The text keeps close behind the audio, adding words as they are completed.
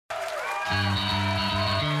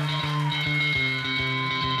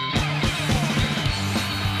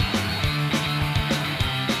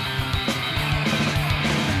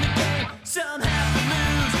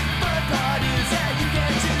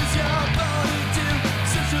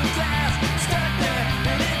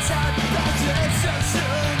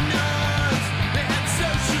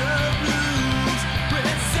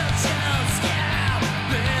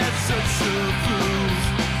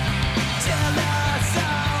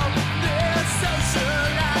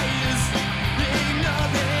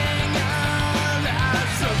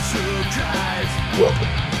Welcome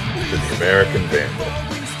to the American Vandal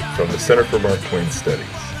from the Center for Mark Twain Studies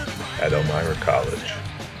at Elmira College.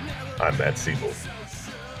 I'm Matt Siebel.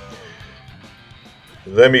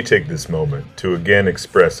 Let me take this moment to again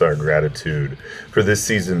express our gratitude for this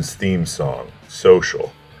season's theme song,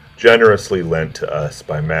 Social, generously lent to us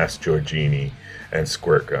by Mass Giorgini and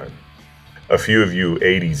Squirt Gun. A few of you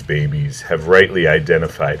 80s babies have rightly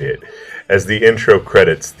identified it as the intro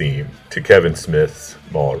credits theme to Kevin Smith's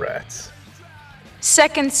Mallrats.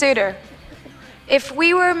 Second suitor. If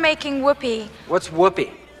we were making whoopee... What's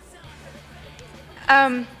whoopee?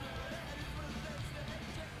 Oh,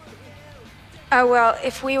 well,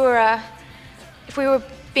 if we were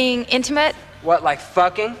being intimate... What, like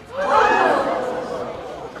fucking?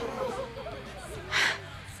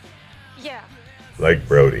 Yeah. Like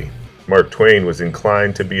Brody, Mark Twain was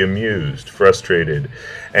inclined to be amused, frustrated,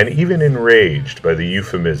 and even enraged by the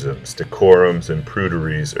euphemisms, decorums, and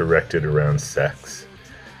pruderies erected around sex.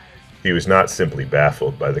 He was not simply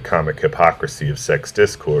baffled by the comic hypocrisy of sex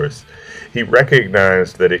discourse. He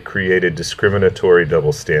recognized that it created discriminatory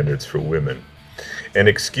double standards for women, and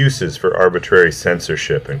excuses for arbitrary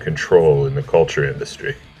censorship and control in the culture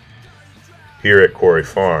industry. Here at Quarry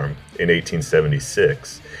Farm, in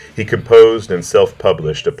 1876, he composed and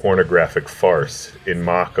self-published a pornographic farce in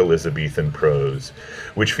mock Elizabethan prose,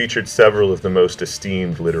 which featured several of the most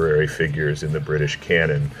esteemed literary figures in the British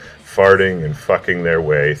canon, farting and fucking their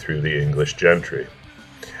way through the English gentry.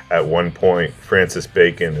 At one point, Francis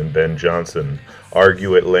Bacon and Ben Jonson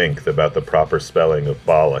argue at length about the proper spelling of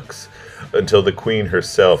bollocks, until the Queen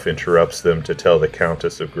herself interrupts them to tell the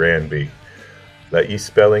Countess of Granby, "Let ye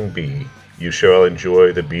spelling be, you shall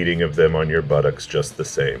enjoy the beating of them on your buttocks just the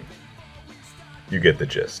same." You get the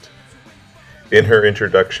gist. In her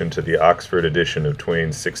introduction to the Oxford edition of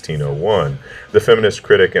Twain's 1601, the feminist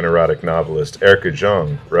critic and erotic novelist Erica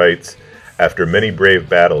Jong writes, "After many brave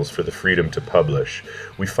battles for the freedom to publish,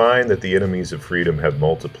 we find that the enemies of freedom have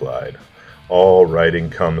multiplied. All writing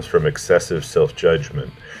comes from excessive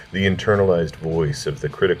self-judgment, the internalized voice of the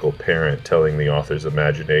critical parent telling the author's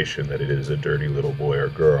imagination that it is a dirty little boy or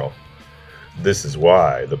girl. This is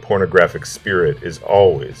why the pornographic spirit is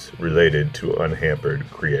always related to unhampered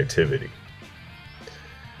creativity."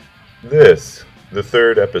 This, the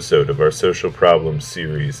third episode of our social problems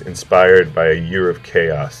series, inspired by a year of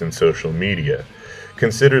chaos in social media,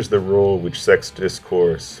 considers the role which sex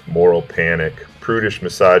discourse, moral panic, prudish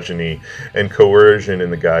misogyny, and coercion in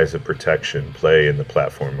the guise of protection play in the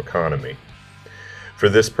platform economy. For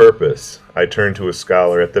this purpose, I turn to a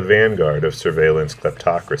scholar at the vanguard of surveillance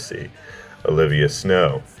kleptocracy, Olivia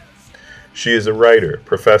Snow. She is a writer,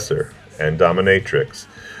 professor, and dominatrix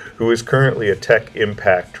who is currently a Tech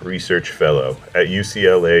Impact Research Fellow at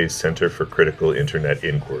UCLA's Center for Critical Internet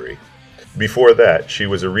Inquiry. Before that, she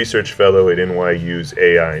was a research fellow at NYU's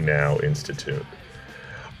AI Now Institute.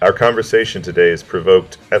 Our conversation today is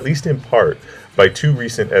provoked, at least in part, by two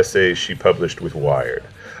recent essays she published with Wired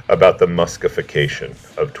about the Muskification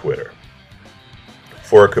of Twitter.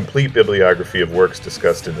 For a complete bibliography of works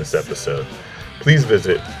discussed in this episode, please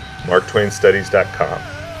visit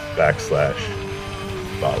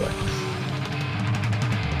marktwainstudies.com/bollocks.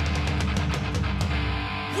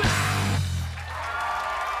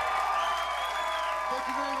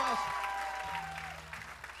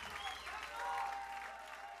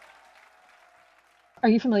 Are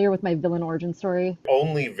you familiar with my villain origin story?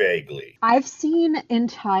 Only vaguely. I've seen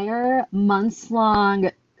entire months-long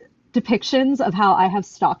depictions of how I have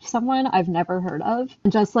stalked someone I've never heard of,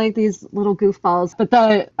 just like these little goofballs. But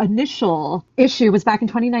the initial issue was back in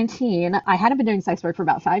 2019. I hadn't been doing sex work for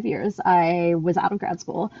about 5 years. I was out of grad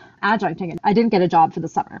school, adjuncting, and I didn't get a job for the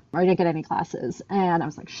summer. I didn't get any classes. And I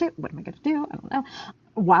was like, shit, what am I going to do? I don't know.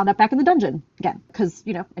 Wound up back in the dungeon again, because,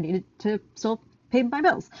 I needed to still pay my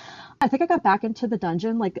bills. I think I got back into the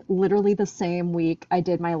dungeon like literally the same week I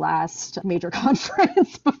did my last major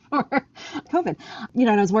conference before COVID. And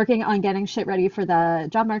I was working on getting shit ready for the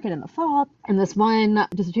job market in the fall. And this one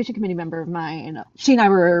dissertation committee member of mine, she and I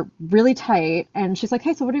were really tight. And she's like,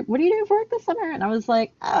 hey, so what are you doing for work this summer? And I was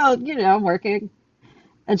like, oh, I'm working.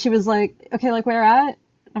 And she was like, okay, like where at?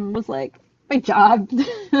 And I was like, my job.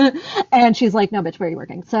 And she's like, no, bitch, where are you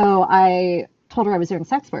working? So I told her I was doing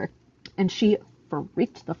sex work, and she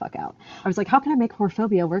freaked the fuck out. I was like, how can I make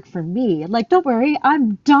whorephobia work for me? Like, don't worry,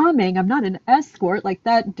 I'm doming. I'm not an escort. Like,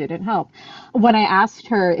 that didn't help. When I asked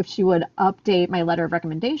her if she would update my letter of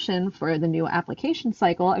recommendation for the new application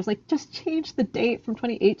cycle, I was like, just change the date from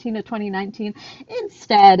 2018 to 2019.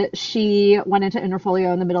 Instead, she went into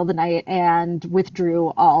Interfolio in the middle of the night and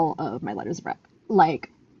withdrew all of my letters of rec.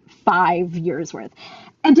 Like, 5 years worth,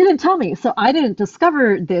 and didn't tell me. So I didn't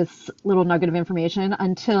discover this little nugget of information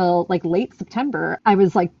until like late September. I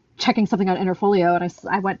was like checking something on Interfolio, and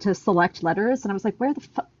I went to select letters, and I was like, where the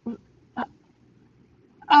fuck?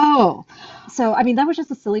 Oh, so I mean, that was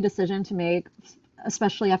just a silly decision to make,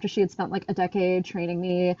 especially after she had spent like a decade training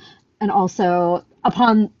me. And also,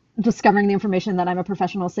 upon discovering the information that I'm a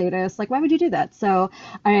professional sadist, like, why would you do that? So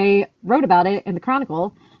I wrote about it in the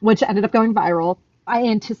Chronicle, which ended up going viral. I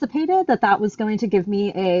anticipated that that was going to give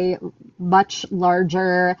me a much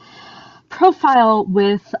larger profile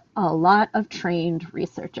with a lot of trained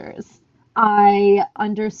researchers. I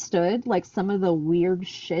understood like some of the weird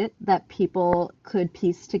shit that people could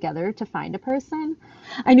piece together to find a person.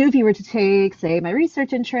 I knew if you were to take, say, my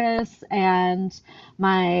research interests and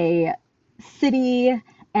my city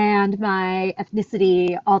and my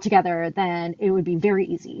ethnicity all together, then it would be very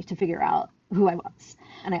easy to figure out who I was.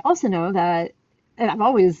 And I also know that, and I've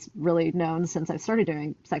always really known since I started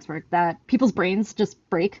doing sex work, that people's brains just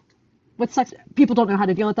break with sex. People don't know how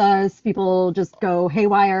to deal with us. People just go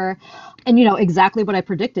haywire. And exactly what I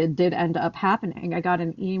predicted did end up happening. I got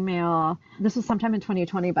an email, this was sometime in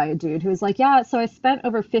 2020, by a dude who was like, yeah, so I spent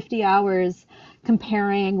over 50 hours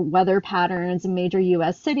comparing weather patterns in major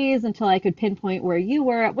US cities until I could pinpoint where you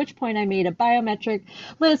were, at which point I made a biometric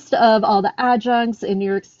list of all the adjuncts in New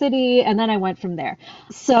York City, and then I went from there.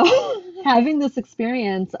 So having this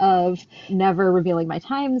experience of never revealing my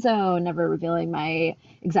time zone, never revealing my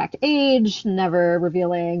exact age, never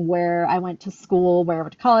revealing where I went to school, where I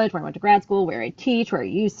went to college, where I went to grad school, where I teach, where I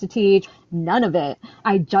used to teach, none of it.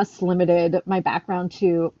 I just limited my background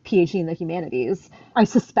to PhD in the humanities. I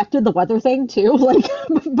suspected the weather thing too, like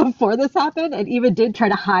before this happened, and even did try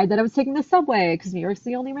to hide that I was taking the subway because New York's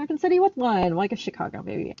the only American city with one, like a Chicago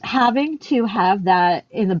maybe. Having to have that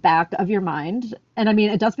in the back of your mind, and I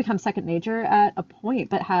mean, it does become second nature at a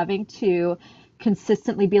point, but having to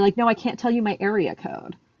consistently be like, no, I can't tell you my area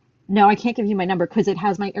code. No, I can't give you my number because it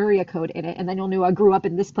has my area code in it. And then you'll know I grew up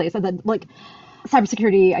in this place. And then, like,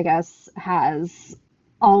 cybersecurity, I guess, has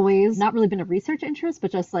always not really been a research interest,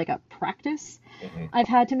 but just like a practice I've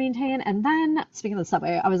had to maintain. And then, speaking of the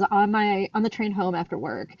subway, I was on the train home after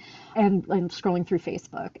work, and I'm scrolling through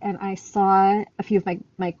Facebook, and I saw a few of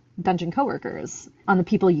my dungeon coworkers on the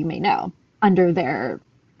people you may know under their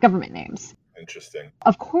government names. Interesting.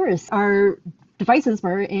 Of course, our devices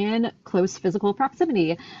were in close physical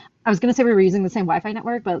proximity. I was going to say we were using the same Wi-Fi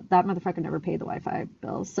network, but that motherfucker never paid the Wi-Fi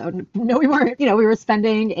bills. So no, we weren't. We were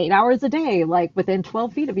spending 8 hours a day, like within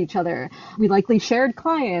 12 feet of each other. We likely shared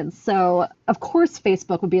clients. So of course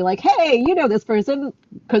Facebook would be like, hey, you know this person,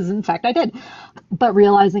 because in fact I did. But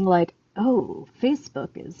realizing like, oh, Facebook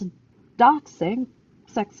is doxing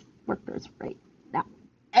sex workers right now.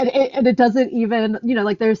 And it doesn't even,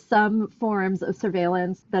 like there's some forms of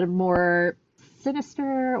surveillance that are more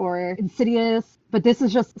sinister or insidious, but this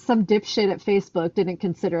is just some dipshit at Facebook didn't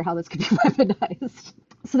consider how this could be weaponized.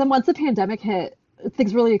 So then once the pandemic hit,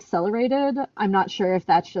 things really accelerated. I'm not sure if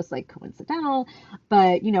that's just like coincidental,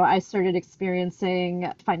 but I started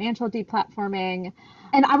experiencing financial deplatforming,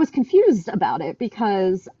 and I was confused about it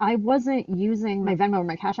because I wasn't using my Venmo or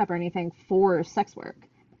my Cash App or anything for sex work.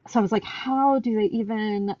 So I was like, how do they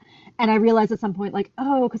even? And I realized at some point, like,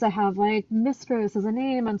 oh, because I have like mistress as a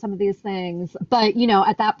name on some of these things. But,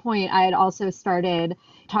 at that point, I had also started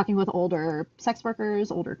talking with older sex workers,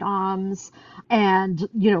 older DOMs, and,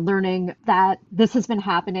 learning that this has been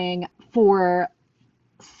happening for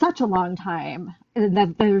such a long time, and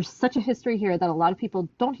that there's such a history here that a lot of people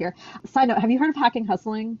don't hear. Side note, have you heard of Hacking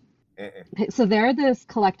Hustling? So they're this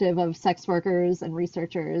collective of sex workers and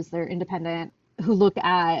researchers. They're independent, who look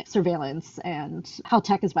at surveillance and how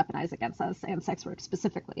tech is weaponized against us and sex work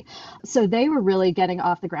specifically. So they were really getting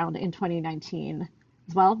off the ground in 2019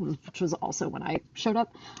 as well, which was also when I showed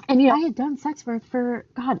up. And I had done sex work for,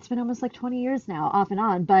 God, it's been almost like 20 years now, off and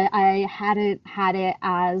on, but I hadn't had it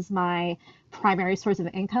as my primary source of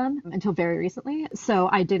income until very recently. So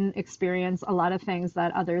I didn't experience a lot of things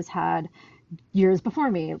that others had years before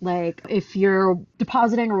me. Like if you're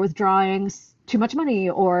depositing or withdrawing too much money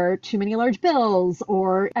or too many large bills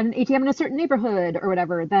or an ATM in a certain neighborhood or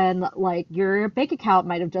whatever, then like your bank account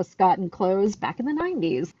might have just gotten closed back in the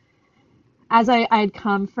 90s. As I'd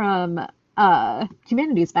come from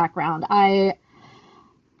humanities background,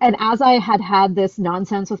 and as I had this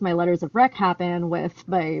nonsense with my letters of rec happen with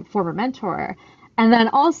my former mentor, and then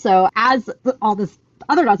also as all this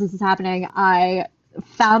other nonsense is happening, I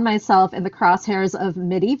found myself in the crosshairs of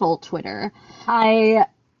medieval Twitter. I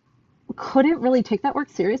couldn't really take that work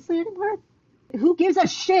seriously anymore. Who gives a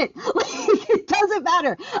shit? Like, it doesn't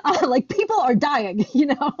matter. Like, people are dying, you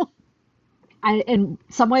know? In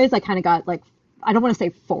some ways, I kind of got like, I don't want to say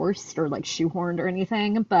forced or like shoehorned or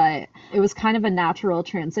anything, but it was kind of a natural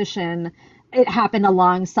transition. It happened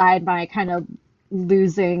alongside my kind of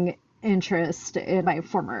losing interest in my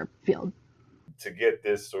former field. To get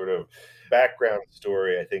this sort of background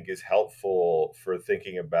story, I think is helpful for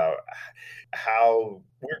thinking about how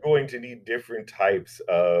we're going to need different types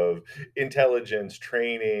of intelligence,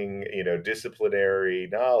 training, disciplinary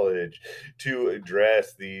knowledge to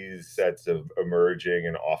address these sets of emerging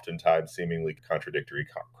and oftentimes seemingly contradictory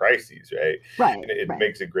crises, right? Right, And it right.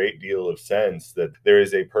 makes a great deal of sense that there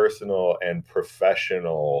is a personal and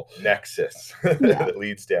professional nexus Yeah. that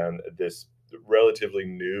leads down this relatively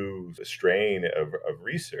new strain of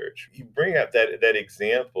research. You bring up that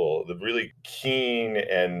example, the really keen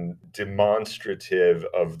and demonstrative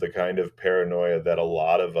of the kind of paranoia that a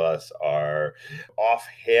lot of us are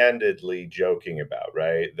offhandedly joking about,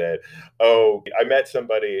 right? That, oh, I met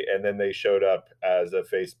somebody and then they showed up as a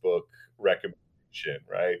Facebook recommendation,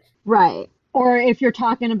 right? Right. Or if you're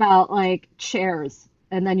talking about like chairs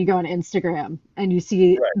and then you go on Instagram and you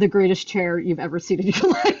see Right. the greatest chair you've ever seen in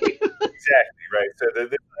your life. Exactly, right. So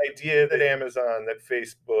the idea that Amazon, that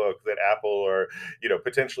Facebook, that Apple are,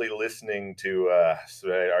 potentially listening to us,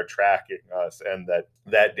 right, are tracking us, and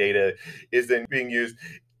that data is then being used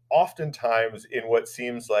oftentimes in what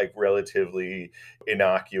seems like relatively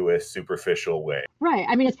innocuous, superficial way. Right.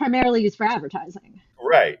 I mean, it's primarily used for advertising.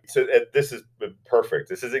 Right. So this is perfect.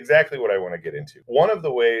 This is exactly what I want to get into. One of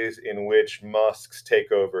the ways in which Musk's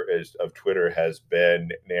takeover of Twitter has been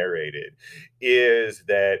narrated is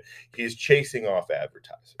that he's chasing off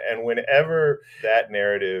advertisers. And whenever that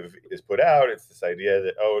narrative is put out, it's this idea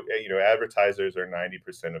that, advertisers are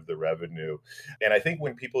 90% of the revenue. And I think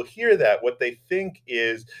when people hear that, what they think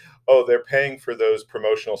is, oh, they're paying for those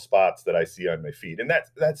promotional spots that I see on my feed. And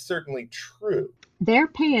that's certainly true. They're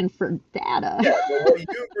paying for data. Yeah, but what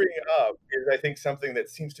you bring up is, I think, something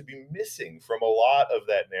that seems to be missing from a lot of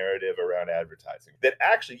that narrative around advertising. That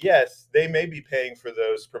actually, yes, they may be paying for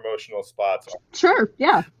those promotional spots. Sure,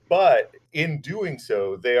 yeah. But in doing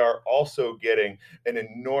so, they are also getting an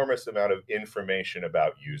enormous amount of information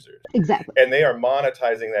about users. Exactly. And they are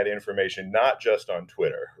monetizing that information, not just on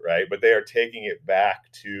Twitter, right? But they are taking it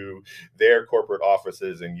back to their corporate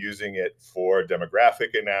offices and using it for demographic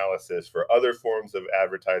analysis, for other forms of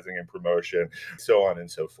advertising and promotion, so on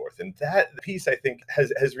and so forth. And that piece, I think,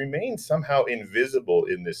 has remained somehow invisible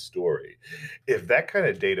in this story. If that kind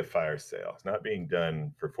of data fire sale is not being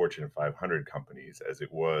done for Fortune 500 companies as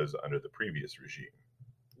it was under the previous regime,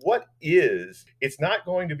 it's not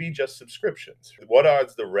going to be just subscriptions. What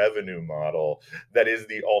is the revenue model that is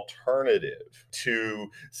the alternative to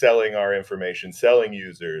selling our information, selling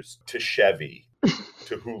users to Chevy,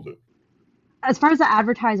 to Hulu? As far as the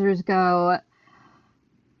advertisers go,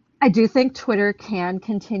 I do think Twitter can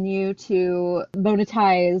continue to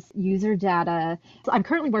monetize user data. So I'm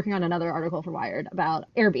currently working on another article for Wired about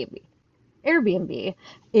Airbnb. Airbnb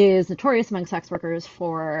is notorious among sex workers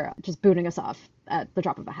for just booting us off at the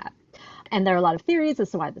drop of a hat. And there are a lot of theories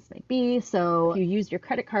as to why this might be. So you use your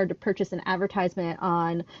credit card to purchase an advertisement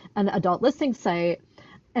on an adult listing site,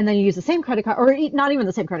 and then you use the same credit card, or not even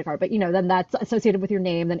the same credit card, but then that's associated with your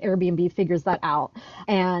name. Then Airbnb figures that out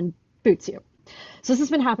and boots you. So this has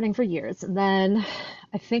been happening for years. And then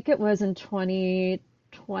I think it was in 2020,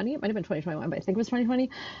 it might have been 2021, but I think it was 2020.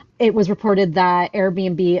 It was reported that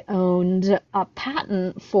Airbnb owned a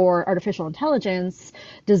patent for artificial intelligence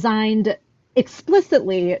designed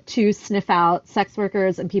explicitly to sniff out sex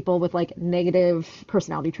workers and people with like negative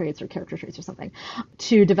personality traits or character traits or something,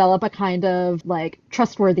 to develop a kind of like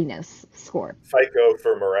trustworthiness score. FICO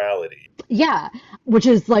for morality. Yeah, which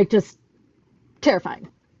is like just terrifying.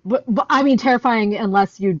 But I mean, terrifying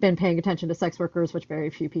unless you'd been paying attention to sex workers, which very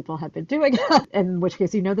few people had been doing, in which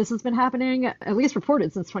case this has been happening, at least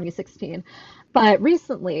reported since 2016. But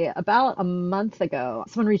recently, about a month ago,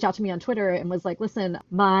 someone reached out to me on Twitter and was like, listen,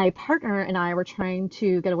 my partner and I were trying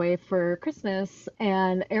to get away for Christmas,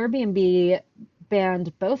 and Airbnb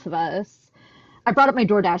banned both of us I brought up my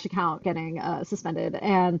DoorDash account getting suspended,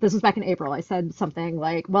 and this was back in April. I said something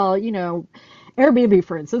like, well, Airbnb,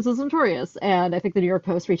 for instance, is notorious. And I think the New York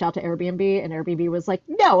Post reached out to Airbnb, and Airbnb was like,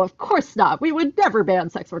 no, of course not. We would never ban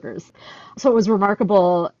sex workers. So what was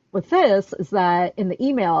remarkable with this is that in the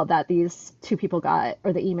email that these two people got,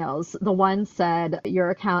 or the emails, the one said, your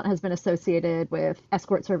account has been associated with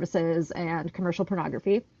escort services and commercial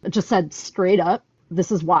pornography. It just said straight up,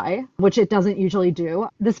 this is why, which it doesn't usually do.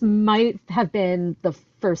 This might have been the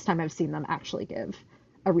first time I've seen them actually give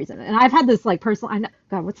a reason. And I've had this like personal,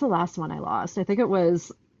 God, what's the last one I lost? I think it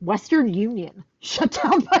was Western Union shut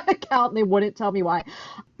down my account and they wouldn't tell me why.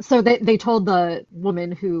 So they told the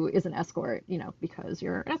woman who is an escort, because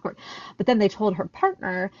you're an escort. But then they told her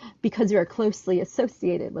partner, because you're closely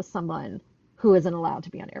associated with someone who isn't allowed to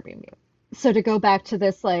be on Airbnb. So to go back to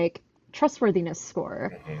this like trustworthiness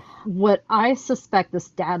score, what I suspect this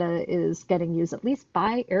data is getting used, at least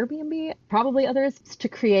by Airbnb, probably others, to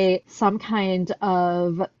create some kind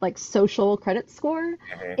of like social credit score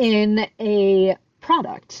in a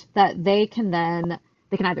product that they can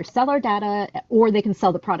either sell our data or they can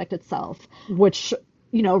sell the product itself, which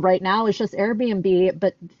right now is just Airbnb,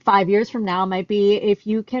 but 5 years from now might be if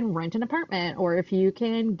you can rent an apartment or if you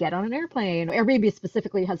can get on an airplane. Airbnb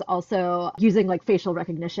specifically has also using like facial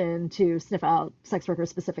recognition to sniff out sex workers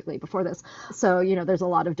specifically before this. So, there's a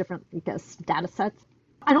lot of different, I guess, data sets.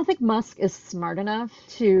 I don't think Musk is smart enough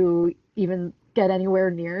to even get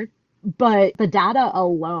anywhere near, but the data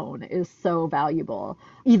alone is so valuable,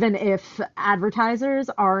 even if advertisers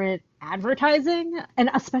aren't advertising, and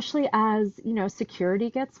especially as, security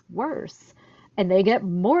gets worse and they get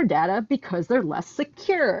more data because they're less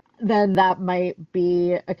secure, then that might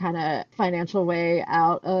be a kind of financial way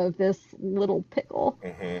out of this little pickle.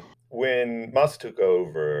 When Musk took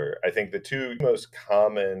over, I think the two most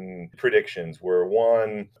common predictions were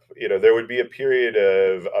one, there would be a period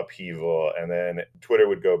of upheaval and then Twitter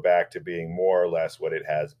would go back to being more or less what it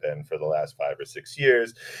has been for the last 5 or 6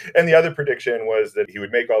 years. And the other prediction was that he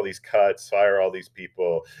would make all these cuts, fire all these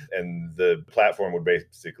people, and the platform would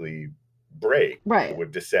basically break, right,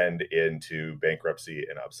 would descend into bankruptcy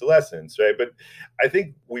and obsolescence, right? But I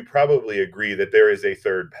think we probably agree that there is a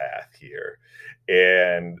third path here.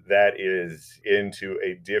 And that is into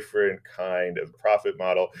a different kind of profit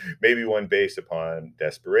model, maybe one based upon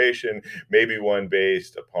desperation, maybe one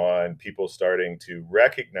based upon people starting to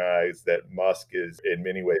recognize that Musk is in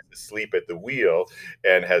many ways asleep at the wheel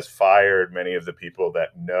and has fired many of the people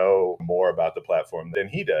that know more about the platform than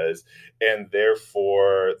he does. And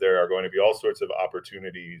therefore, there are going to be all sorts of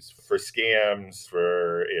opportunities for scams,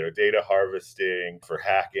 for data harvesting, for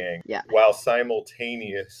hacking, while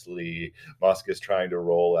simultaneously Musk is trying to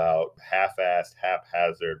roll out half-assed,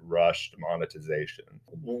 haphazard, rushed monetization.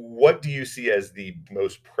 What do you see as the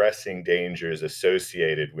most pressing dangers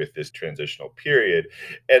associated with this transitional period?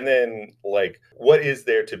 And then, what is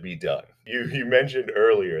there to be done? You mentioned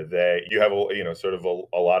earlier that you have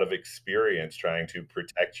a lot of experience trying to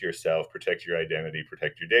protect yourself, protect your identity,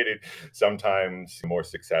 protect your data, sometimes more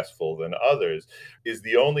successful than others. Is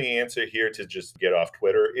the only answer here to just get off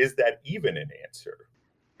Twitter? Is that even an answer?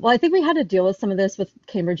 Well, I think we had to deal with some of this with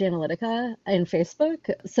Cambridge Analytica and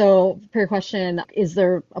Facebook. So for your question, is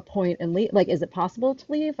there a point in leave? Like, is it possible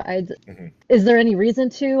to leave? Is there any reason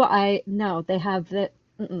to? No, they have it.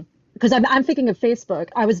 Because I'm thinking of Facebook.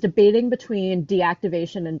 I was debating between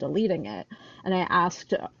deactivation and deleting it. And I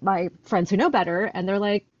asked my friends who know better, and they're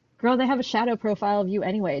like, girl, they have a shadow profile of you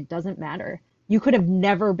anyway. It doesn't matter. You could have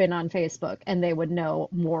never been on Facebook, and they would know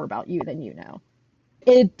more about you than you know.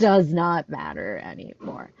 It does not matter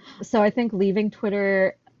anymore. So I think leaving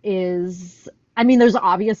Twitter there's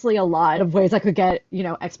obviously a lot of ways I could get,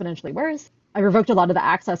 exponentially worse. I revoked a lot of the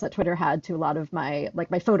access that Twitter had to a lot of my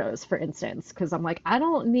photos, for instance, because I'm like, I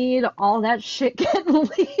don't need all that shit getting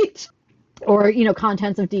leaked. Or,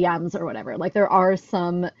 contents of DMs or whatever. Like, there are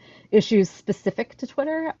some issues specific to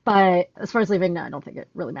Twitter, but as far as leaving, no, I don't think it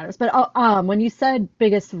really matters. But when you said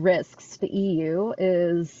biggest risks, the EU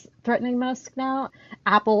is threatening Musk now.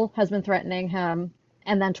 Apple has been threatening him.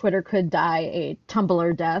 And then Twitter could die a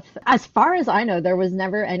Tumblr death. As far as I know, there was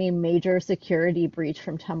never any major security breach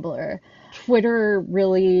from Tumblr. Twitter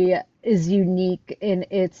really is unique in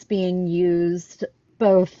its being used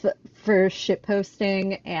both for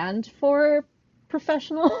shitposting and for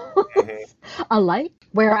professionals alike.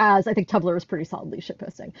 Whereas I think Tumblr is pretty solidly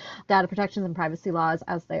shitposting. Data protections and privacy laws,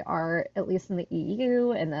 as they are, at least in the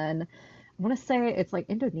EU, and then I want to say it's like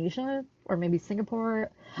Indonesia or maybe Singapore.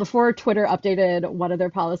 Before Twitter updated one of their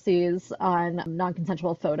policies on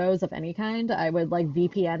non-consensual photos of any kind, I would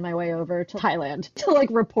VPN my way over to Thailand to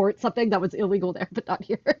report something that was illegal there, but not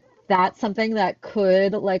here. that's something that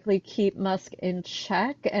could likely keep Musk in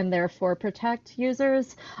check and therefore protect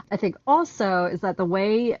users. I think also is that the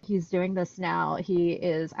way he's doing this now, he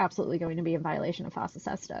is absolutely going to be in violation of FOSTA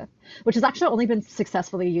SESTA, which has actually only been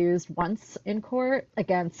successfully used once in court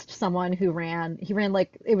against someone who he ran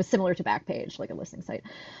like, it was similar to Backpage, like a listing site.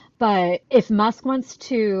 But if Musk wants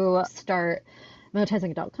to start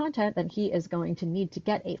monetizing adult content, then he is going to need to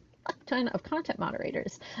get a ton of content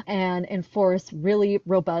moderators and enforce really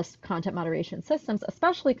robust content moderation systems,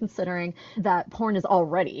 especially considering that porn is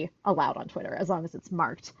already allowed on Twitter as long as it's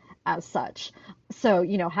marked as such. So,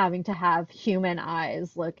 having to have human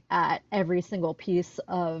eyes look at every single piece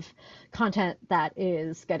of content that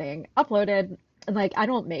is getting uploaded. Like, I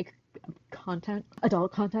don't make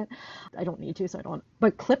adult content. I don't need to, so I don't.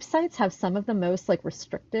 But clip sites have some of the most like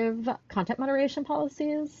restrictive content moderation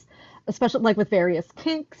policies, especially like with various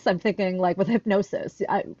kinks. I'm thinking like with hypnosis.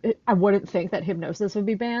 I wouldn't think that hypnosis would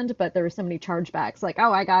be banned, but there were so many chargebacks like,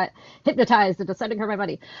 oh, I got hypnotized into sending her my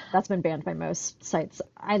money. That's been banned by most sites.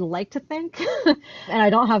 I like to think, and I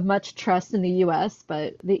don't have much trust in the US,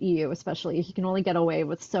 but the EU especially, you can only get away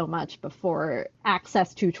with so much before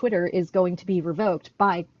access to Twitter is going to be revoked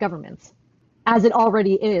by governments, as it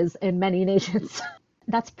already is in many nations.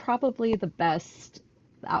 That's probably the best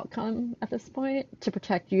outcome at this point to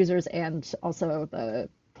protect users and also the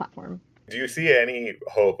platform. Do you see any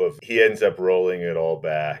hope of he ends up rolling it all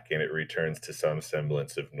back and it returns to some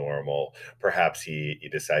semblance of normal? Perhaps he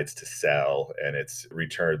decides to sell and it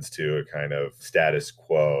returns to a kind of status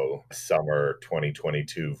quo summer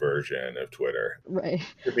 2022 version of Twitter. Right.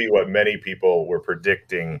 Could be what many people were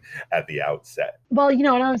predicting at the outset. Well, and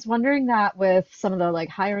I was wondering that with some of the like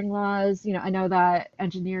hiring laws, I know that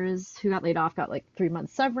engineers who got laid off got like 3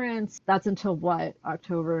 months severance. That's until what,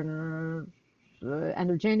 October, end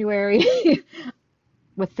of January.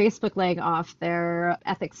 With Facebook laying off their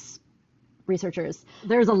ethics researchers,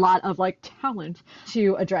 there's a lot of like talent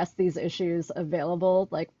to address these issues available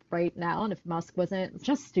like right now. And if Musk wasn't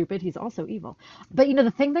just stupid, he's also evil. But the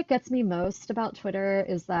thing that gets me most about Twitter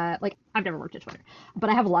is that, like, I've never worked at Twitter, but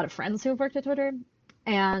I have a lot of friends who have worked at Twitter,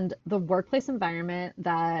 and the workplace environment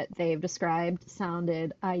that they've described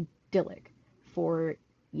sounded idyllic for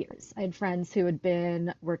years. I had friends who had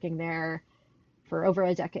been working there for over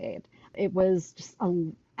a decade. It was just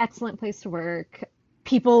an excellent place to work.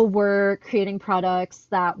 People were creating products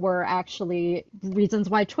that were actually reasons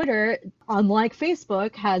why Twitter, unlike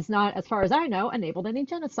Facebook, has not, as far as I know, enabled any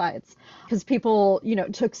genocides. Because people,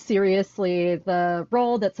 took seriously the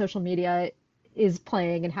role that social media is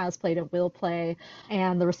playing and has played and will play,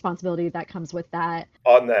 and the responsibility that comes with that.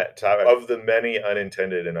 On that topic, of the many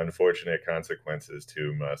unintended and unfortunate consequences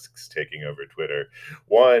to Musk's taking over Twitter,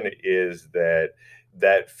 one is that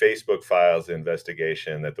Facebook Files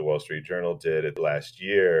investigation that the Wall Street Journal did last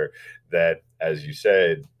year that, as you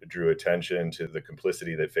said, drew attention to the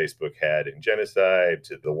complicity that Facebook had in genocide,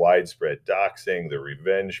 to the widespread doxing, the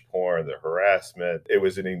revenge porn, the harassment. It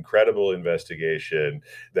was an incredible investigation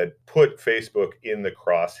that put Facebook in the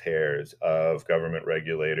crosshairs of government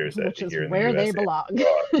regulators Which is here in where the US they belong.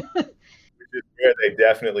 Is where they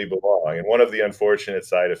definitely belong. And one of the unfortunate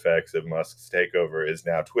side effects of Musk's takeover is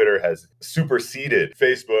now Twitter has superseded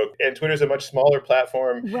Facebook, and Twitter's a much smaller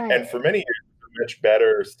platform. Right. And for many years, a much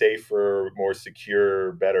better, safer, more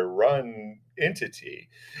secure, better run entity.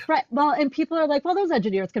 Right. Well, and people are like, well, those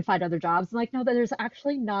engineers can find other jobs. I'm like, no, there's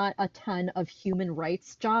actually not a ton of human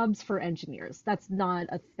rights jobs for engineers. That's not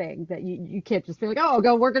a thing that you can't just be like, oh,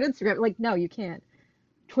 go work at Instagram. Like, no, you can't.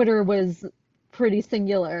 Twitter was pretty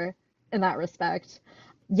singular in that respect.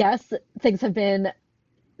 Yes, things have been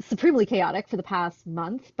supremely chaotic for the past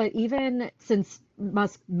month, but even since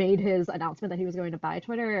Musk made his announcement that he was going to buy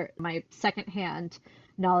Twitter, my secondhand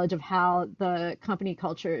knowledge of how the company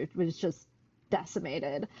culture was just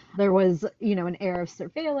decimated. There was, an air of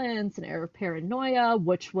surveillance, an air of paranoia,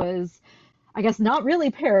 which was, I guess, not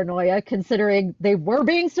really paranoia considering they were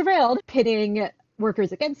being surveilled, pitting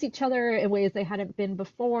workers against each other in ways they hadn't been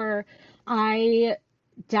before. I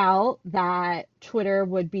doubt that Twitter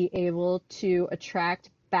would be able to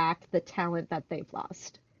attract back the talent that they've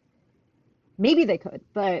lost. Maybe they could,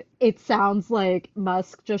 but it sounds like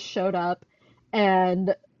Musk just showed up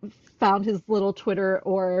and found his little Twitter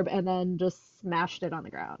orb and then just smashed it on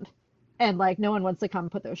the ground. And like no one wants to come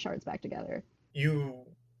put those shards back together. You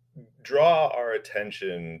draw our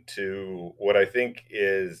attention to what I think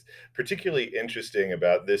is particularly interesting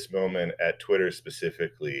about this moment at Twitter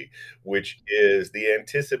specifically, which is the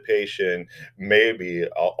anticipation, maybe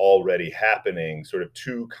already happening, sort of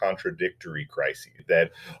two contradictory crises. That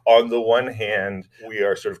on the one hand, we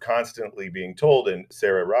are sort of constantly being told, and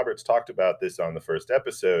Sarah Roberts talked about this on the first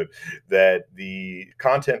episode, that the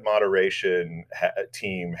content moderation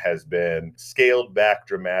team has been scaled back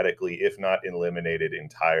dramatically, if not eliminated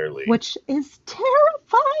entirely. Which is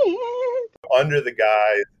terrifying. Under the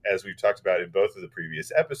guise, as we've talked about in both of the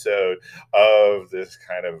previous episode, of this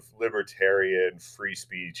kind of libertarian, free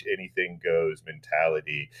speech, anything goes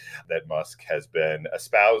mentality that Musk has been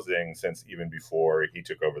espousing since even before he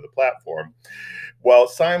took over the platform, while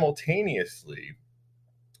simultaneously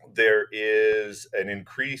there is an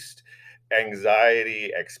increased anxiety,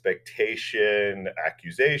 expectation,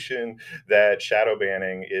 accusation that shadow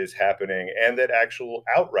banning is happening and that actual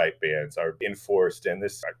outright bans are enforced. And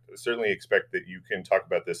this, I certainly expect that you can talk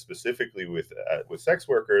about this specifically with sex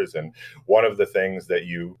workers. And one of the things that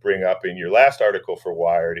you bring up in your last article for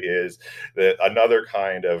Wired is that another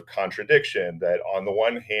kind of contradiction, that on the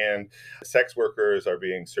one hand, sex workers are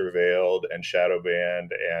being surveilled and shadow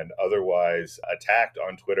banned and otherwise attacked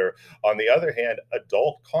on Twitter. On the other hand,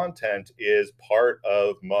 adult content is part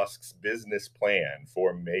of Musk's business plan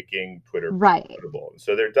for making Twitter profitable.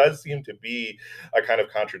 So there does seem to be a kind of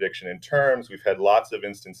contradiction in terms. We've had lots of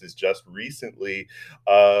instances just recently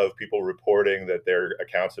of people reporting that their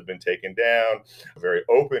accounts have been taken down, very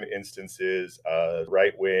open instances of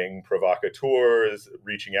right-wing provocateurs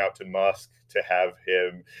reaching out to Musk to have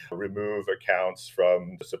him remove accounts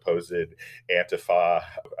from supposed Antifa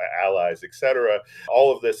allies, etc.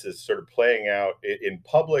 All of this is sort of playing out in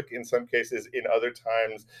public in some cases, in other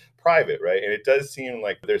times private, right? And it does seem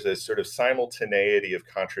like there's a sort of simultaneity of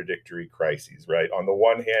contradictory crises, right? On the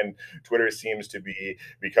one hand, Twitter seems to be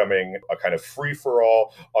becoming a kind of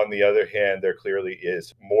free-for-all. On the other hand, there clearly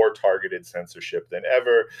is more targeted censorship than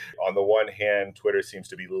ever. On the one hand, Twitter seems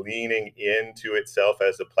to be leaning into itself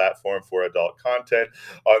as a platform for adult content.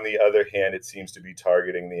 On the other hand, it seems to be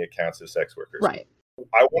targeting the accounts of sex workers. Right.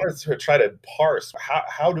 I wanted to try to parse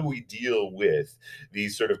how do we deal with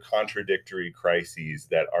these sort of contradictory crises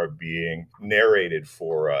that are being narrated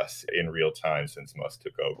for us in real time since Musk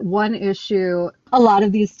took over. One issue, a lot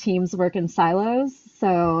of these teams work in silos.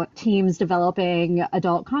 So teams developing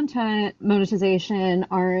adult content, monetization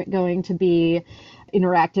aren't going to be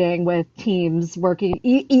interacting with teams working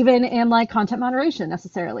even in like content moderation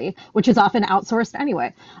necessarily, which is often outsourced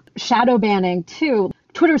anyway. Shadow banning too.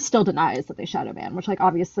 Twitter still denies that they shadow ban, which like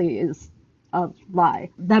obviously is a lie.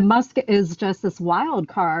 That Musk is just this wild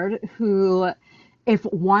card who, if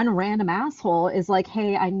one random asshole is like,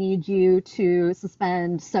 hey, I need you to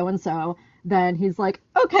suspend so-and-so, then he's like,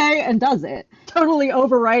 okay, and does it, totally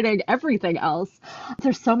overriding everything else.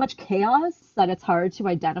 There's so much chaos that it's hard to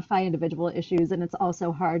identify individual issues, and it's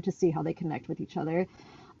also hard to see how they connect with each other.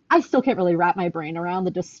 I still can't really wrap my brain around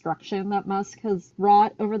the destruction that Musk has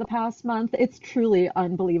wrought over the past month. It's truly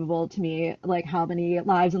unbelievable to me, like how many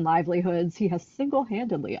lives and livelihoods he has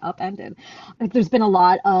single-handedly upended. There's been a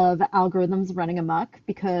lot of algorithms running amok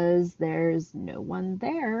because there's no one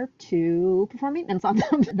there to perform maintenance on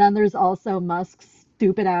them. Then there's also Musk's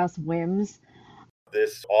stupid-ass whims.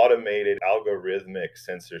 This automated algorithmic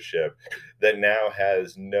censorship that now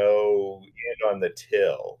has no in on the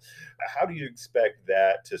till. How do you expect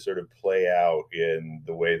that to sort of play out in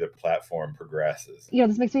the way the platform progresses? Yeah,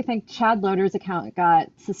 this makes me think Chad Loader's account got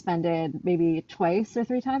suspended maybe twice or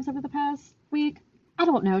three times over the past week. I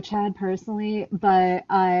don't know Chad personally, but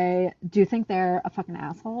I do think they're a fucking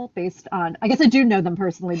asshole based on, I guess I do know them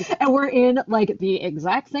personally. And we're in like the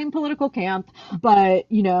exact same political camp.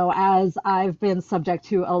 But, you know, as I've been subject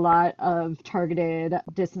to a lot of targeted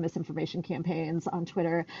misinformation campaigns on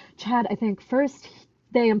Twitter, Chad, I think first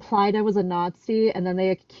they implied I was a Nazi and then they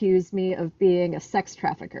accused me of being a sex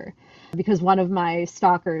trafficker because one of my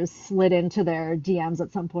stalkers slid into their DMs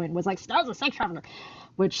at some point and was like, Star's a sex trafficker,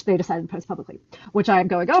 which they decided to post publicly, which I'm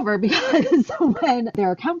going over because when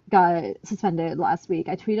their account got suspended last week,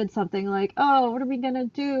 I tweeted something like, oh, what are we going to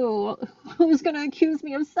do? Who's going to accuse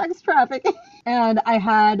me of sex trafficking? And I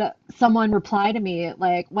had someone reply to me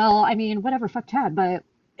like, well, I mean, whatever, fuck Chad, but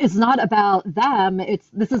it's not about them.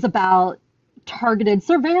 This is about targeted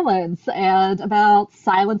surveillance and about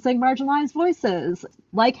silencing marginalized voices,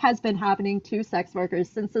 like has been happening to sex workers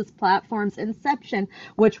since this platform's inception,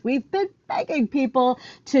 which we've been begging people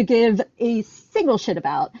to give a single shit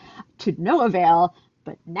about, to no avail,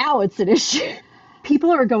 but now it's an issue.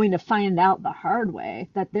 People are going to find out the hard way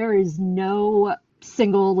that there is no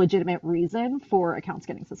single legitimate reason for accounts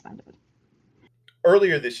getting suspended.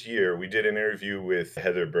 Earlier this year, we did an interview with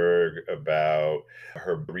Heather Berg about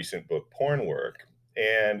her recent book, Porn Work.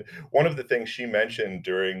 And one of the things she mentioned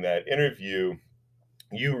during that interview,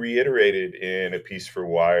 you reiterated in a piece for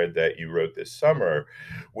Wired that you wrote this summer,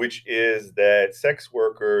 which is that sex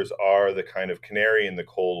workers are the kind of canary in the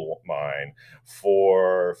coal mine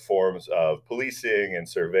for forms of policing and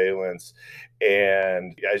surveillance.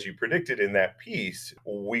 And as you predicted in that piece,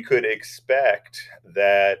 we could expect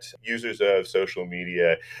that users of social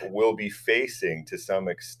media will be facing, to some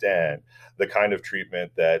extent, the kind of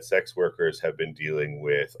treatment that sex workers have been dealing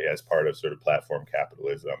with as part of sort of platform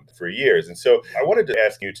capitalism for years. And so I wanted to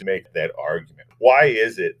ask you to make that argument. Why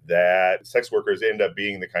is it that sex workers end up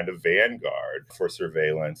being the kind of vanguard for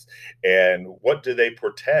surveillance, and what do they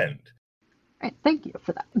portend? Right, thank you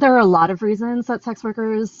for that. There are a lot of reasons that sex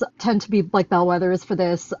workers tend to be like bellwethers for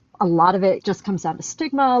this. A lot of it just comes down to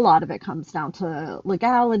stigma. A lot of it comes down to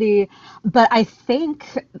legality. But I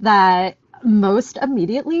think that most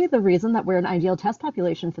immediately, the reason that we're an ideal test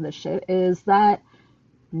population for this shit is that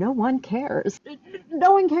no one cares.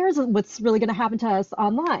 No one cares what's really going to happen to us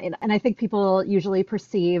online. And I think people usually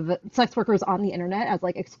perceive sex workers on the internet as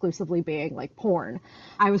like exclusively being like porn.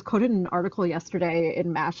 I was quoted in an article yesterday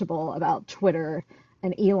in Mashable about Twitter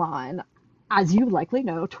and Elon. As you likely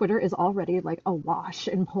know, Twitter is already like awash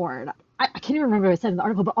in porn. I can't even remember what I said in the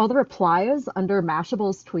article, but all the replies under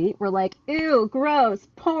Mashable's tweet were like, ew, gross,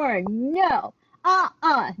 porn, no,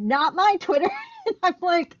 not my Twitter. And I'm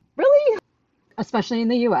like, really? Especially in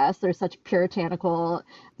the US, there's such puritanical,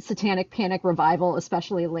 satanic panic revival,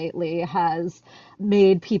 especially lately, has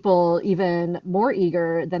made people even more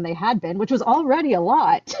eager than they had been, which was already a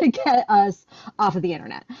lot to get us off of the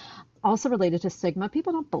internet. Also related to stigma,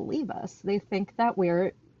 people don't believe us. They think that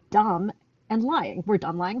we're dumb and lying. We're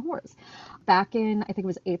dumb lying whores. Back in, I think it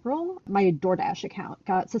was April, my DoorDash account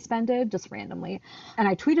got suspended just randomly. And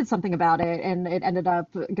I tweeted something about it and it ended up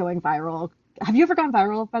going viral. Have you ever gone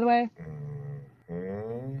viral, by the way?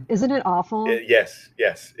 Isn't it awful? Yes.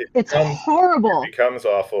 It's horrible. It becomes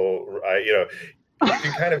awful. You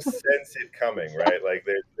can kind of sense it coming, right? Like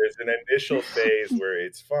there's an initial phase where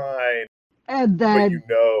it's fine, And but then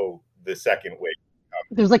the second wave.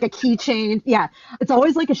 there's like a keychain. Yeah. It's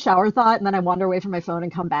always like a shower thought. And then I wander away from my phone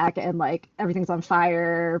and come back and like everything's on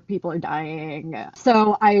fire. People are dying.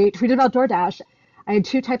 So I tweeted about DoorDash. I had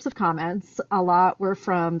two types of comments. A lot were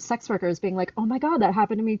from sex workers being like, oh my God, that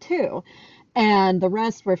happened to me too. And the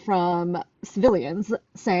rest were from civilians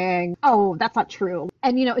saying, oh, that's not true.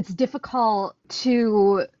 And, it's difficult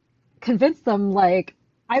to convince them, like,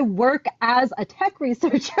 I work as a tech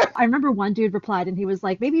researcher. I remember one dude replied and he was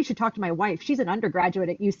like, maybe you should talk to my wife. She's an undergraduate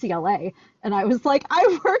at UCLA. And I was like,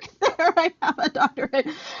 I work there. I have a doctorate.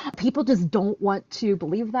 People just don't want to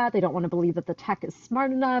believe that. They don't want to believe that the tech is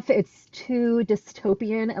smart enough. It's too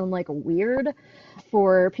dystopian and like weird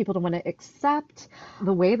for people to want to accept.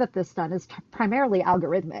 The way that this is done is primarily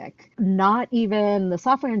algorithmic. Not even the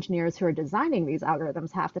software engineers who are designing these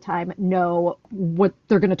algorithms half the time know what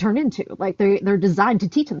they're going to turn into. Like they're designed to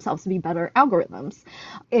teach themselves to be better algorithms.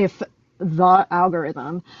 If the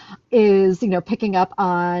algorithm is, picking up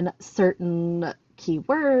on certain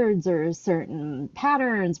keywords or certain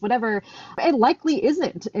patterns, whatever, it likely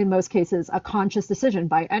isn't in most cases a conscious decision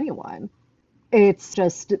by anyone. It's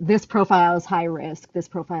just this profile is high risk, this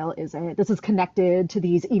profile isn't, this is connected to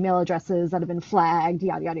these email addresses that have been flagged,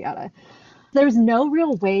 yada, yada, yada. There's no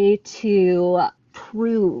real way to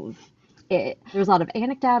prove it. There's a lot of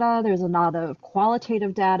anecdata, there's a lot of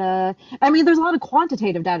qualitative data. I mean, there's a lot of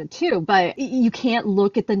quantitative data too, but you can't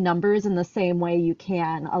look at the numbers in the same way you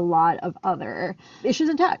can a lot of other issues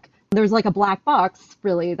in tech. There's like a black box,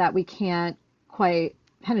 really, that we can't quite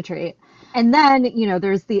penetrate. And then,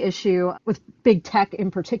 there's the issue with big tech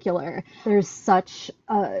in particular. There's such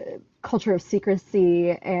a culture of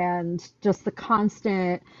secrecy and just the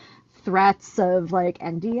constant threats of like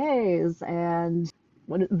NDAs and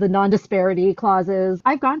the non-disparity clauses.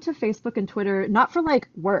 I've gone to Facebook and Twitter, not for like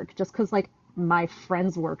work, just because like my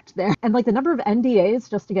friends worked there. And like the number of NDAs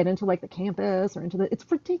just to get into like the campus or it's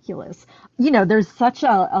ridiculous. There's such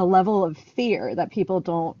a level of fear that people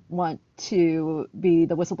don't want to be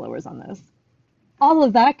the whistleblowers on this. All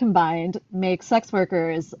of that combined makes sex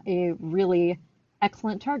workers a really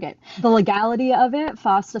excellent target. The legality of it,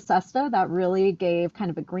 FOSTA SESTA, that really gave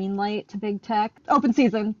kind of a green light to big tech. Open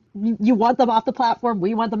season, you want them off the platform,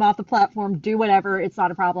 we want them off the platform, do whatever, it's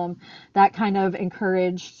not a problem. That kind of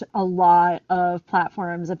encouraged a lot of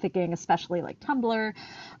platforms, I'm thinking especially like Tumblr,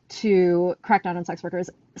 to crack down on sex workers.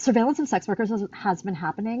 Surveillance of sex workers has been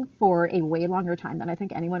happening for a way longer time than I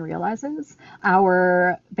think anyone realizes.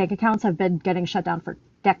 Our bank accounts have been getting shut down for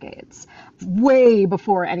decades, way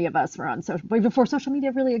before any of us were on social, way before social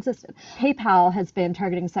media really existed. PayPal has been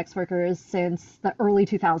targeting sex workers since the early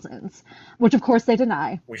 2000s, which of course they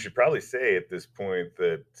deny. We should probably say at this point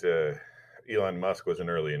that Elon Musk was an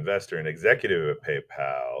early investor and executive at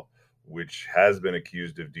PayPal, which has been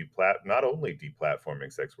accused of not only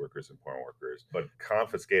deplatforming sex workers and porn workers, but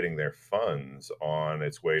confiscating their funds on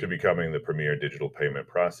its way to becoming the premier digital payment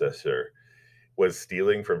processor. Was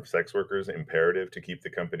stealing from sex workers imperative to keep the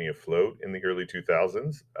company afloat in the early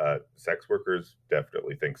 2000s? Sex workers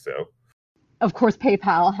definitely think so. Of course,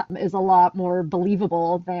 PayPal is a lot more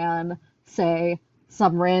believable than, say,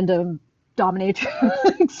 some random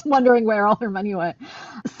dominatrix wondering where all her money went.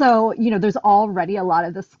 So, there's already a lot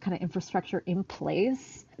of this kind of infrastructure in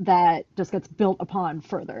place that just gets built upon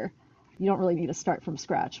further. You don't really need to start from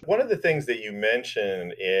scratch. One of the things that you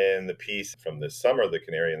mentioned in the piece from this summer, the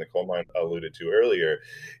canary in the coal mine alluded to earlier,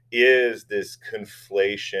 is this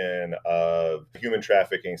conflation of human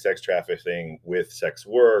trafficking, sex trafficking with sex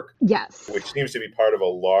work. Yes. Which seems to be part of a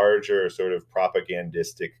larger sort of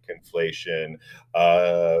propagandistic conflation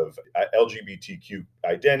of LGBTQ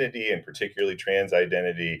identity and particularly trans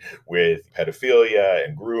identity with pedophilia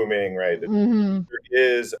and grooming, right? Mm-hmm.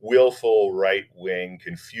 There is willful right-wing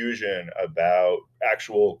confusion about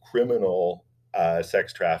actual criminal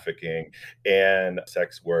sex trafficking and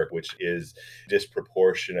sex work, which is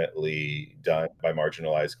disproportionately done by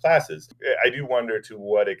marginalized classes. I do wonder to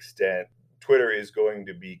what extent Twitter is going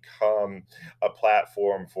to become a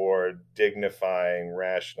platform for dignifying,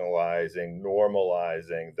 rationalizing,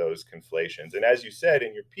 normalizing those conflations. And as you said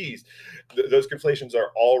in your piece, those conflations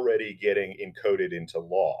are already getting encoded into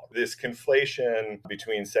law. This conflation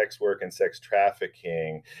between sex work and sex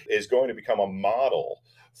trafficking is going to become a model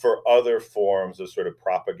for other forms of sort of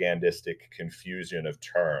propagandistic confusion of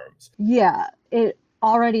terms. Yeah, it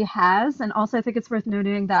already has. And also, I think it's worth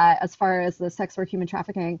noting that as far as the sex work, human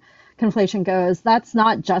trafficking conflation goes, that's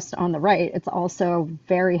not just on the right. It's also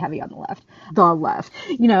very heavy on the left. The left.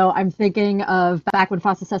 I'm thinking of back when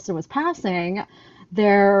FOSTA SESTA was passing,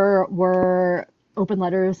 there were open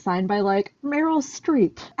letters signed by like Meryl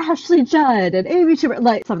Streep, Ashley Judd, and Amy Schumer,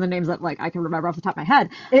 like some of the names that like I can remember off the top of my head.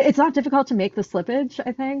 It's not difficult to make the slippage,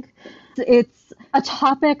 I think. It's a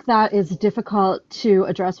topic that is difficult to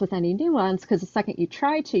address with any nuance because the second you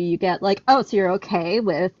try to, you get like, oh, so you're okay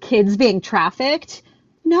with kids being trafficked?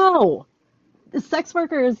 No. Sex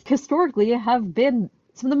workers historically have been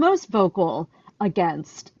some of the most vocal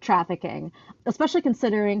against trafficking, especially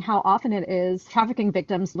considering how often it is trafficking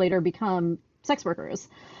victims later become sex workers.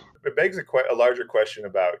 It begs a larger question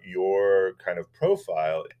about your kind of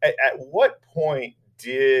profile. At what point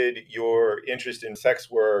did your interest in sex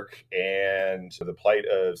work and the plight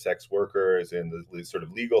of sex workers and the sort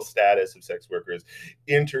of legal status of sex workers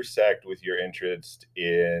intersect with your interest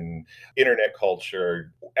in internet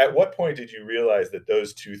culture? At what point did you realize that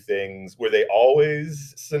those two things, were they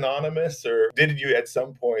always synonymous, or did you at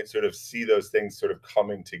some point sort of see those things sort of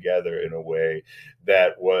coming together in a way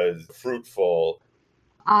that was fruitful?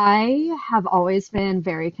 I have always been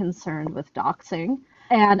very concerned with doxing.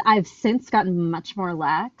 And I've since gotten much more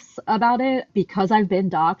lax about it because I've been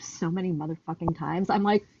doxxed so many motherfucking times. I'm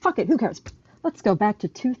like, fuck it, who cares? Let's go back to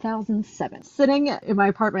 2007. Sitting in my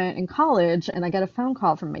apartment in college, and I get a phone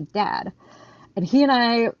call from my dad. And he and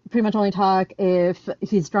I pretty much only talk if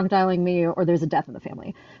he's drunk dialing me or there's a death in the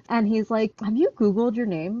family. And he's like, have you Googled your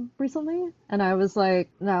name recently? And I was like,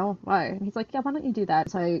 no, why? And he's like, yeah, why don't you do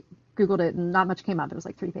that? So I Googled it and not much came up. It was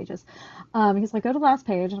like 3 pages. He's like, go to the last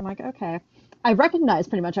page. And I'm like, okay. I recognize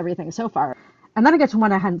pretty much everything so far. And then I get to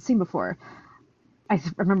one I hadn't seen before. I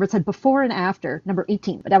remember it said before and after, number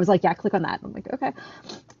 18. But I was like, yeah, click on that. I'm like, okay.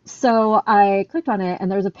 So I clicked on it,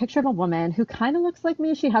 and there's a picture of a woman who kind of looks like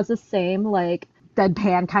me. She has the same, like,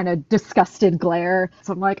 deadpan kind of disgusted glare.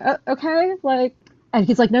 So I'm like, oh, okay. And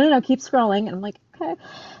he's like, no, keep scrolling. And I'm like, okay.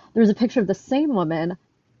 There's a picture of the same woman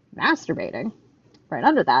masturbating right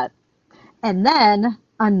under that. And then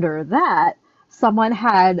under that, someone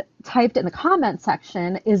had typed in the comment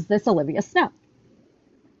section, is this Olivia Snow?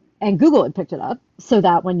 And Google had picked it up so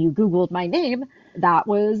that when you Googled my name, that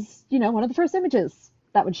was, one of the first images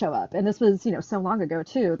that would show up. And this was, so long ago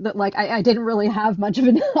too, that like I didn't really have much of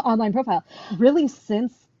an online profile. Really,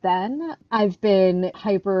 since then, I've been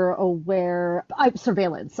hyper aware,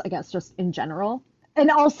 surveillance, I guess, just in general. And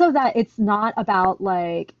also that it's not about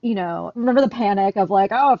like, remember the panic of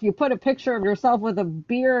like, oh, if you put a picture of yourself with a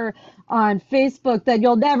beer on Facebook, then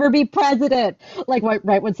you'll never be president. Like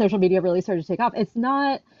right when social media really started to take off. It's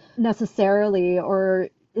not necessarily, or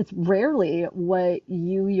it's rarely what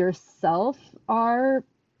you yourself are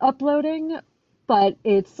uploading, but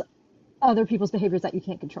it's other people's behaviors that you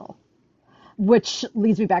can't control. Which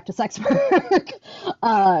leads me back to sex work,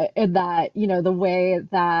 in that, the way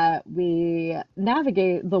that we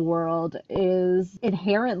navigate the world is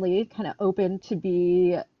inherently kind of open to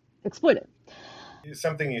be exploited.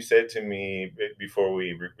 Something you said to me before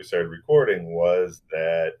we started recording was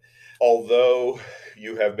that although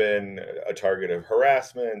you have been a target of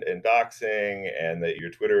harassment and doxing, and that your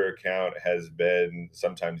Twitter account has been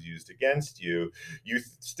sometimes used against you, you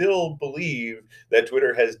still believe that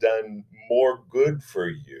Twitter has done more good for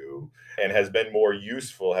you and has been more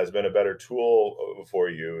useful, has been a better tool for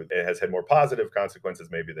you. It has had more positive consequences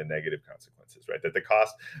maybe than negative consequences, right? That the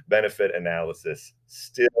cost benefit analysis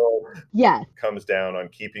still comes down on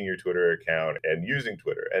keeping your Twitter account and using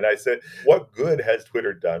Twitter. And I said, what good has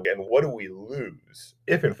Twitter done? And what do we lose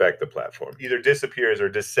if, in fact, the platform either disappears or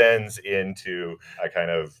descends into a kind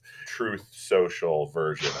of truth social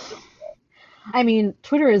version of it? I mean,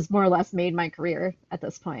 Twitter has more or less made my career at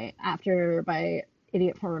this point. After my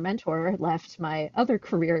idiot former mentor left my other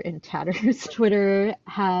career in tatters, Twitter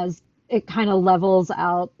it kind of levels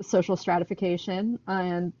out social stratification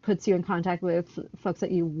and puts you in contact with folks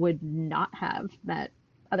that you would not have met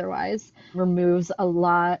otherwise, removes a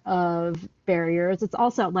lot of barriers. It's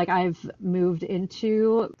also like I've moved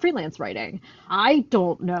into freelance writing. I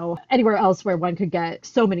don't know anywhere else where one could get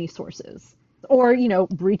so many sources or,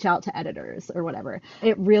 reach out to editors or whatever.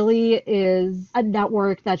 It really is a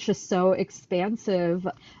network that's just so expansive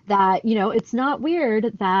that, it's not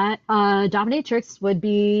weird that a dominatrix would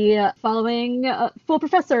be following a full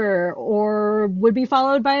professor or would be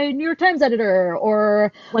followed by a New York Times editor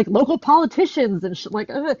or like local politicians and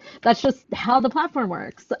that's just how the platform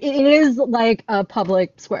works. It is like a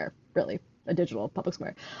public square, really. A digital public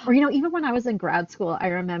square. Or, even when I was in grad school, I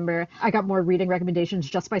remember I got more reading recommendations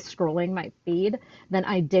just by scrolling my feed than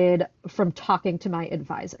I did from talking to my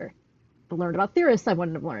advisor. I learned about theorists I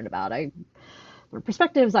wouldn't have learned about.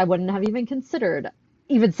 Perspectives I wouldn't have even considered.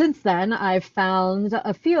 Even since then, I've found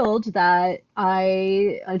a field that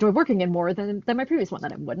I enjoy working in more than my previous one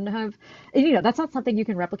that I wouldn't have. And, that's not something you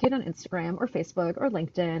can replicate on Instagram or Facebook or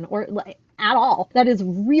LinkedIn or at all. That is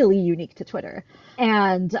really unique to Twitter.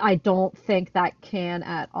 And I don't think that can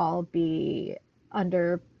at all be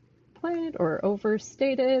underplayed or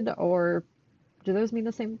overstated or do those mean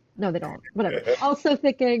the same? No, they don't. Whatever. Also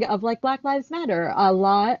thinking of like Black Lives Matter,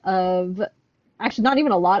 actually not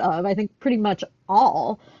even a lot of, I think pretty much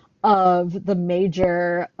all of the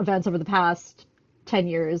major events over the past 10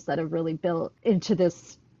 years that have really built into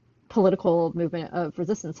this political movement of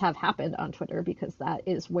resistance have happened on Twitter because that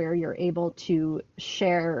is where you're able to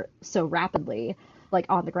share so rapidly, like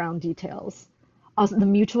on the ground details. Also, the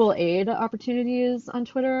mutual aid opportunities on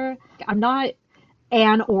Twitter. I'm not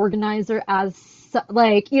an organizer as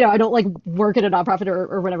I don't work at a nonprofit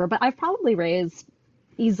or whatever, but I've probably raised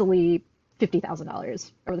easily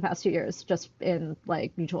 $50,000 over the past 2 years just in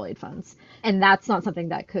mutual aid funds. And that's not something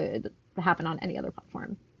that could happen on any other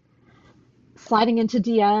platform. Sliding into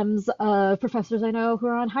DMs of professors I know who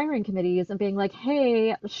are on hiring committees and being like,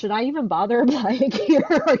 hey, should I even bother applying here?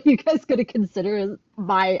 Are you guys going to consider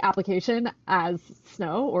my application as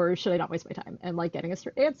snow or should I not waste my time? And getting a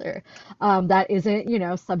straight answer that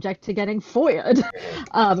isn't, subject to getting FOIA'd.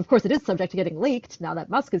 Of course, it is subject to getting leaked now that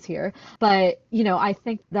Musk is here. But, I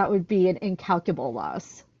think that would be an incalculable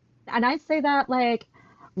loss. And I'd say that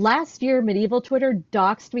last year, medieval Twitter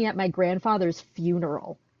doxed me at my grandfather's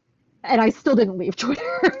funeral. And I still didn't leave Twitter,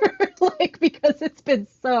 because it's been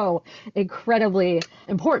so incredibly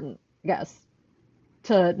important, I guess,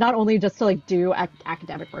 to not only just to do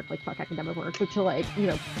academic work, fuck academic work, but to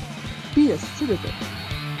be a citizen.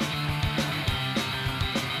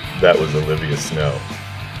 That was Olivia Snow.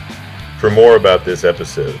 For more about this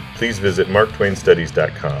episode, please visit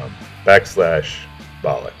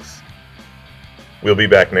marktwainstudies.com/bollocks. We'll be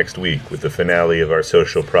back next week with the finale of our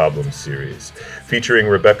Social Problems series, featuring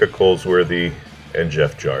Rebecca Colesworthy and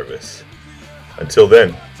Jeff Jarvis. Until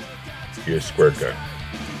then, here's Squirt Gun.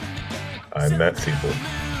 I'm Matt Siebel.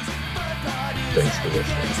 Thanks for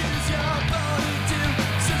listening.